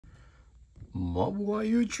Mabua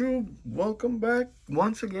YouTube, welcome back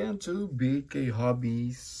once again to BK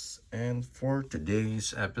Hobbies, and for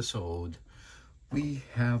today's episode we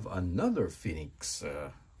have another Phoenix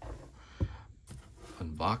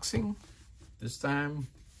unboxing, this time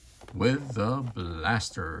with the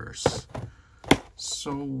blasters.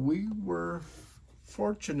 So we were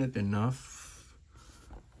fortunate enough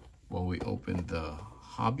when we opened the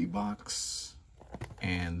hobby box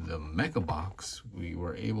and the mega box, we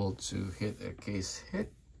were able to hit a case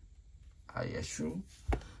hit, I assume,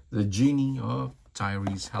 the Genie of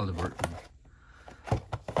Tyrese Halliburton.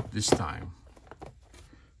 This time,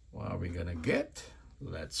 what are we gonna get?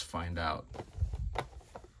 Let's find out.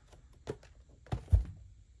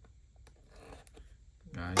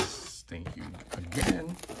 Guys, thank you again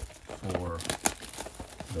for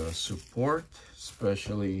the support,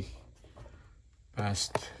 especially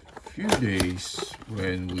past few days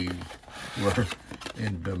when we were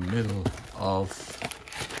in the middle of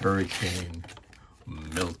Hurricane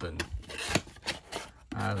Milton.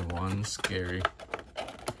 That one scary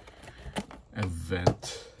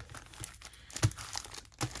event.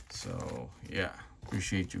 So yeah,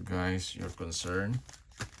 appreciate you guys, your concern.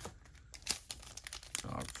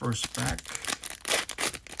 Our first pack,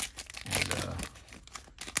 and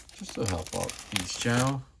just to help out each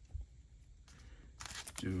channel,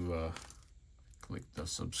 to click the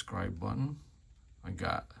subscribe button. I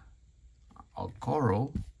got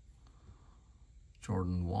Alcoro,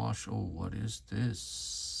 Jordan Wash. Oh, what is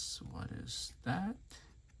this? What is that?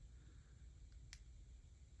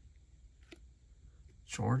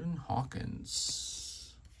 Jordan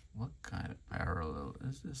Hawkins. What kind of parallel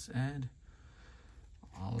is this? And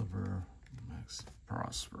Oliver Max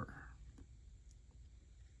Prosper.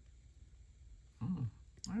 All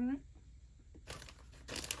right.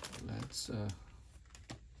 Let's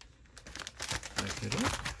pack it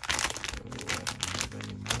up. So I don't have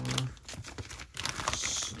any more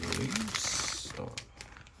sleeves. So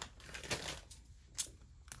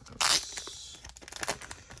let's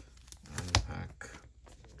unpack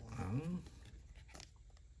one.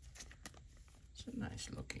 It's a nice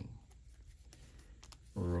looking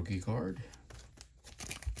rookie card.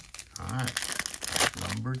 All right,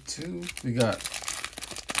 number 2. We got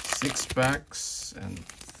 6 packs and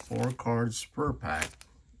 4 cards per pack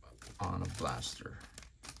on a blaster.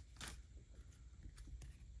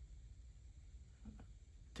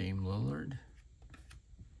 Dame Lillard,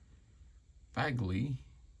 Bagley,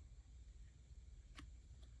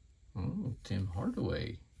 Tim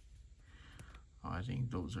Hardaway. I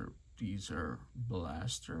think these are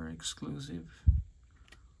blaster exclusive.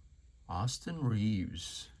 Austin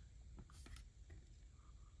Reeves.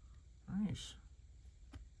 Nice.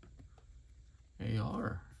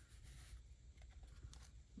 AR.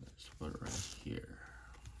 Let's put it right here.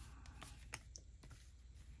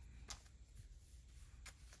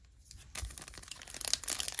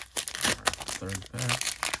 Our third pack.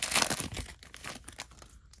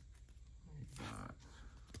 We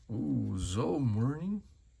got Zoe Morning,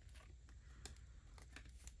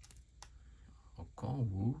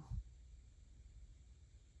 Okongwu,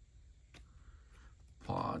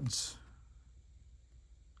 Pods,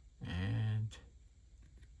 and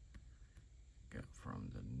got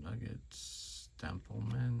from the Nuggets,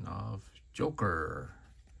 Templeman of Joker,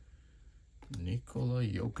 Nikola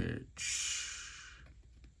Jokic.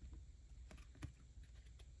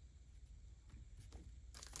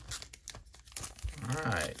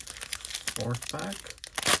 Alright, 4th pack.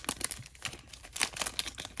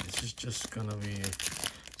 This is just gonna be a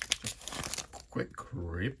quick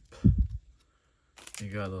rip. You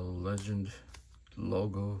got a Legend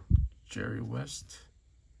logo, Jerry West,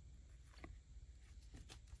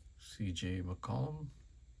 CJ McCollum,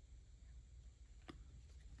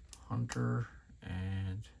 Hunter,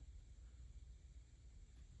 and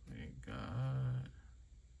we got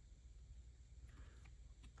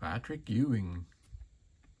Patrick Ewing.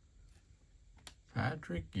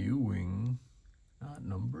 Patrick Ewing, not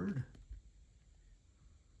numbered.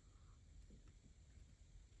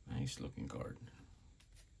 Nice looking card.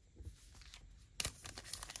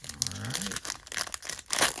 All right.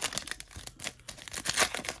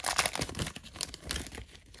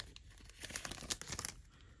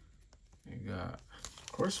 We got,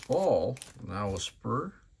 of course, Paul, now a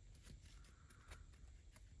Spur.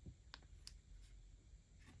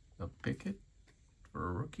 A Pickett for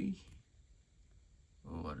a rookie.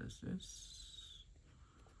 What is this?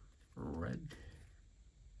 Red.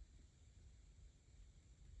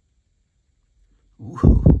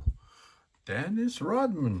 Ooh, Dennis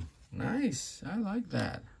Rodman. Nice. I like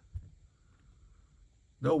that.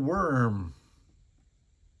 The Worm.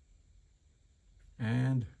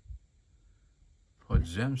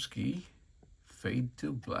 Podziemski, Fade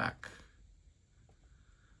to Black.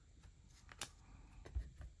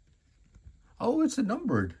 Oh, it's a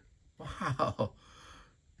numbered. Wow.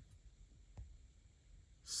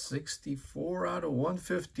 64 out of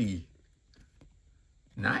 150.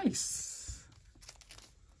 Nice.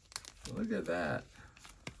 Look at that.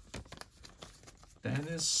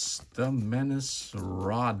 Dennis the Menace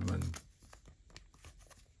Rodman.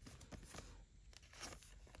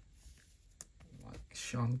 Like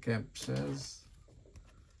Sean Kemp says,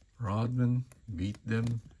 Rodman beat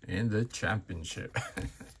them in the championship.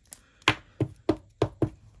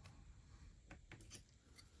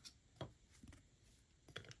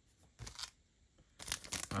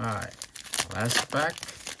 Alright, last pack.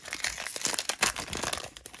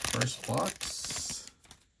 First box.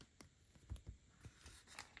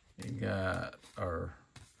 You got our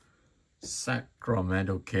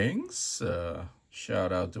Sacramento Kings.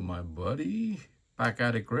 Shout out to my buddy, Pack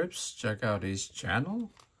Addict Grips. Check out his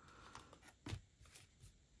channel.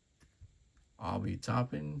 I'll be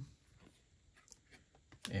topping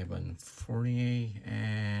Evan Fournier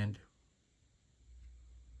and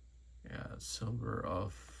silver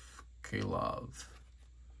of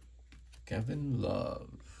Kevin Love.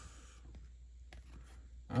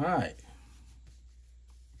 All right,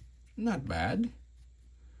 not bad.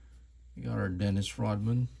 We got our Dennis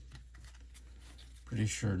Rodman. Pretty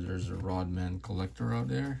sure there's a Rodman collector out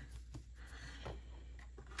there.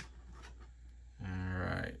 All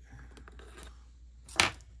right.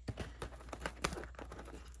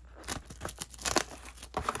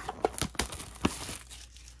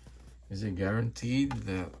 Is it guaranteed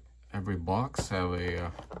that every box have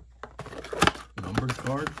a numbered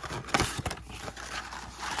card?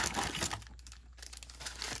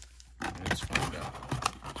 Let's find out.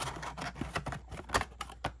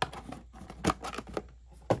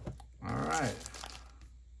 All right.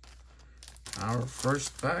 Our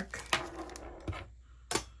first pack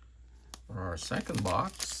for our second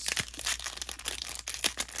box.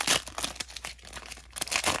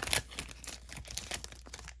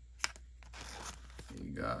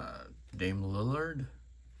 Dame Lillard,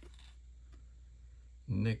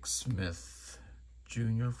 Nick Smith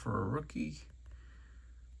Jr. for a rookie.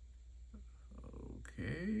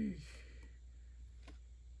 Okay.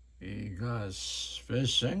 We got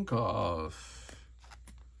Sveshenkov.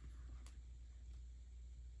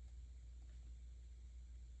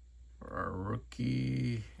 For our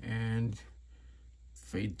rookie, and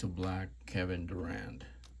Fade to Black Kevin Durant.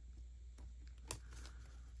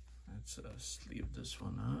 Let's leave this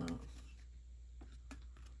one out.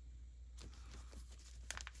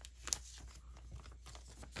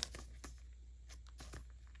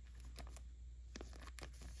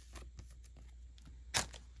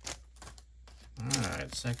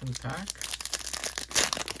 Alright, second pack.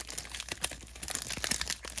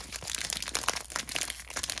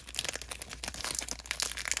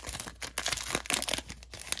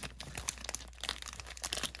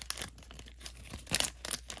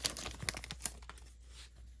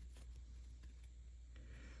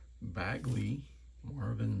 Bagley,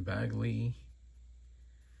 Marvin Bagley.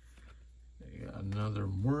 They got another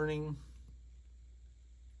Morning.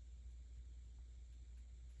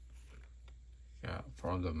 Yeah,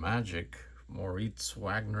 from the Magic, Moritz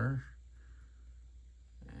Wagner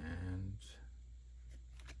and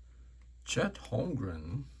Chet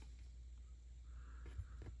Holmgren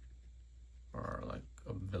are like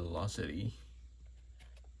a velocity.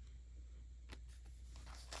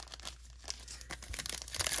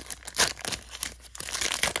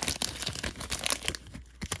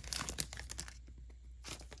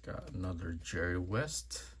 Got another Jerry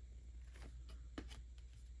West.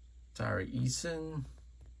 Tari Eason,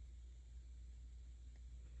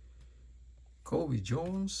 Kobe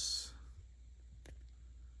Jones,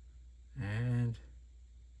 and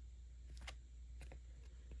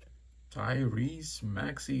Tyrese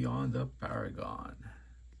Maxey on the Paragon.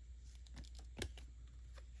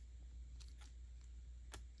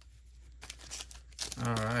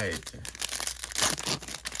 All right,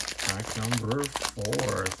 pack number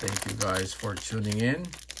 4. Thank you guys for tuning in.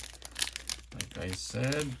 Like I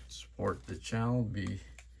said, support the channel. Be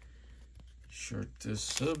sure to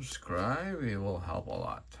subscribe. It will help a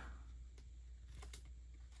lot.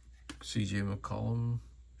 CJ McCollum,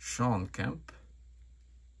 Sean Kemp.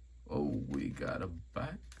 Oh, we got a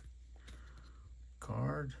back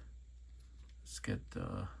card. Let's get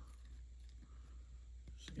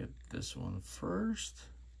this one first.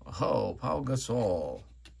 Oh, Pau Gasol.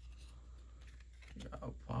 Yeah,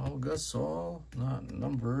 Pau Gasol, not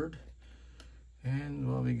numbered.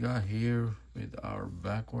 And what we got here with our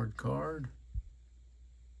backward card,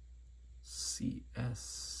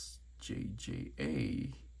 CSJJA.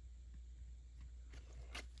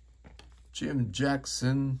 Jim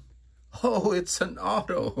Jackson. Oh, it's an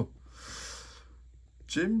auto.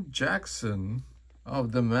 Jim Jackson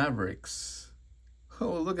of the Mavericks.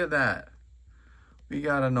 Oh, look at that. We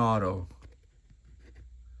got an auto.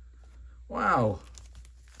 Wow.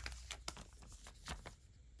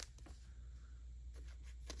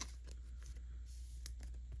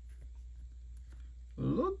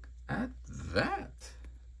 Look at that.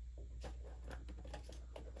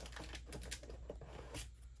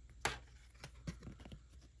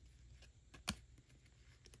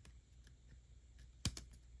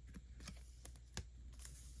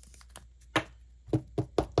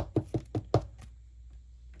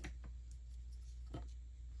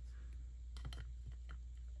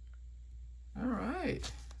 All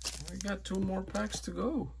right, we got 2 more packs to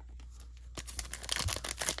go.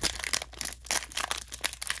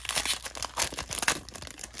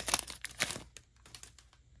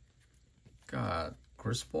 Got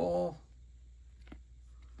Chris Paul,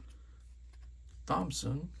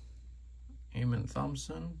 Thompson, Eamon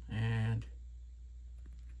Thompson, and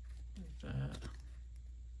that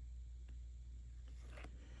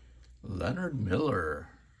Leonard Miller,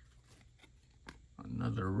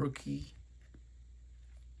 another rookie,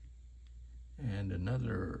 and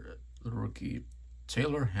another rookie,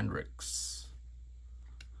 Taylor Hendricks.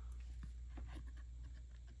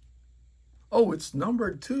 Oh, it's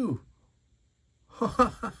numbered too.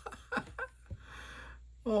 Oh,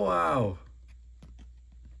 wow.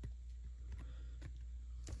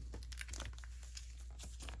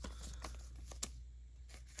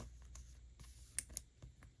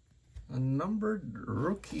 A numbered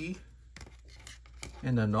rookie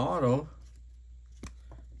and an auto,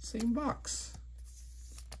 same box.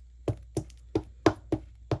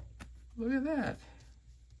 Look at that.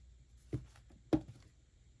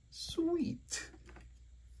 Sweet.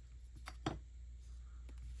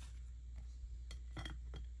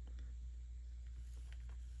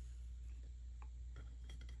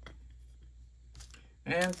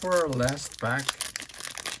 And for our last pack,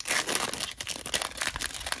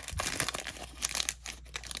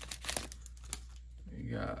 we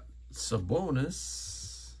got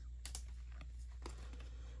Sabonis,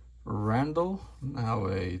 Randall, now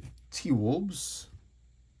a T-Wolves,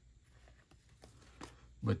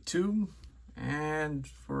 Batum, and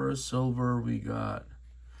for a silver we got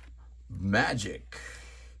Magic,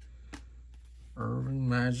 Irvin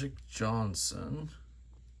Magic Johnson.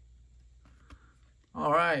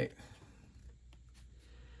 All right,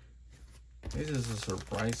 this is a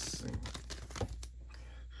surprising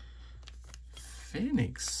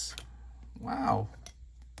Phoenix. Wow.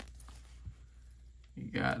 You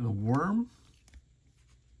got the Worm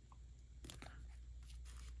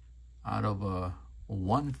out of a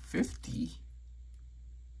 150.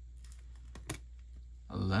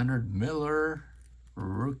 A Leonard Miller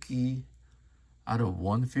rookie out of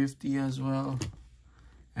 150 as well,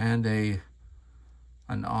 and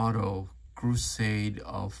an auto Crusade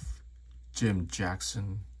of Jim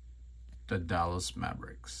Jackson, the Dallas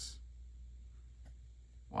Mavericks.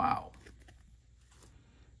 Wow.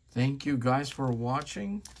 Thank you guys for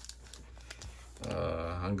watching.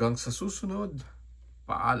 Hanggang sa susunod.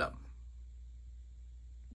 Paalam.